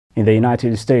In the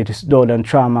United States, Donald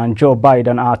Trump and Joe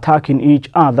Biden are attacking each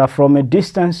other from a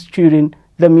distance during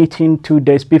the meeting 2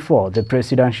 days before the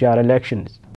presidential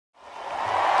elections.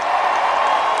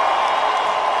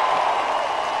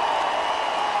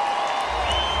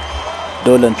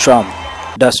 Donald Trump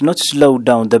does not slow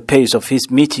down the pace of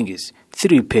his meetings,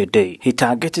 3 per day. He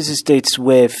targets states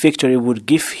where victory would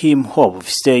give him hope of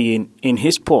staying in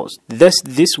his post. Thus,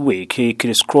 this week, he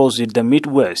crisscrossed the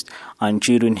Midwest, and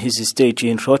during his stage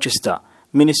in Rochester,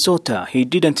 Minnesota, he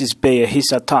didn't spare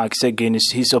his attacks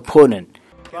against his opponent.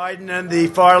 Biden and the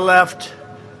far left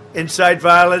incite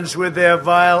violence with their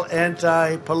vile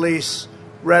anti-police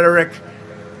rhetoric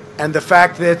and the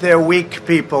fact that they're weak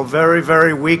people, very,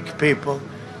 very weak people.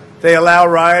 They allow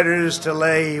rioters to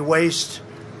lay waste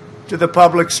to the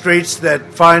public streets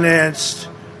that financed,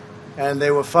 and they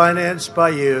were financed by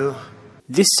you.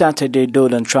 This Saturday,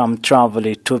 Donald Trump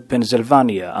traveled to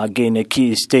Pennsylvania, again a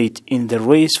key state in the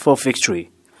race for victory.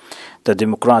 The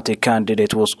Democratic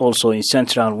candidate was also in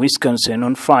central Wisconsin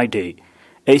on Friday,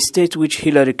 a state which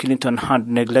Hillary Clinton had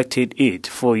neglected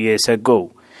 4 years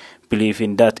ago,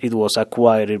 believing that it was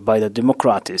acquired by the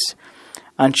Democrats,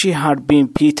 and she had been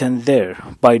beaten there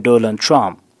by Donald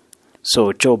Trump.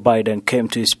 So Joe Biden came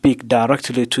to speak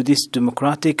directly to this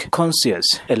Democratic conscious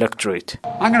electorate.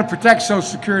 I'm going to protect Social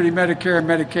Security, Medicare, and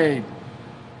Medicaid.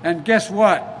 And guess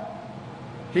what?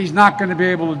 He's not going to be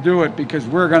able to do it because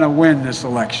we're going to win this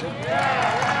election.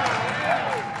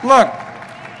 Look,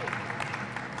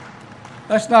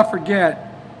 let's not forget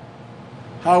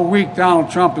how weak Donald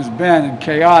Trump has been and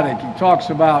chaotic. He talks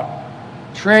about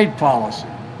trade policy.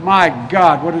 My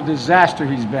God, what a disaster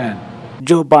he's been.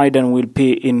 Joe Biden will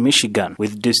be in Michigan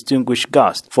with distinguished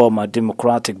guest, former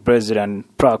Democratic President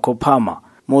Barack Obama.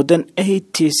 More than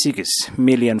 86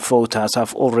 million voters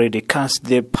have already cast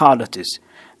their ballots.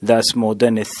 That's more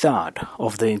than a third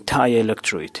of the entire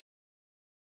electorate.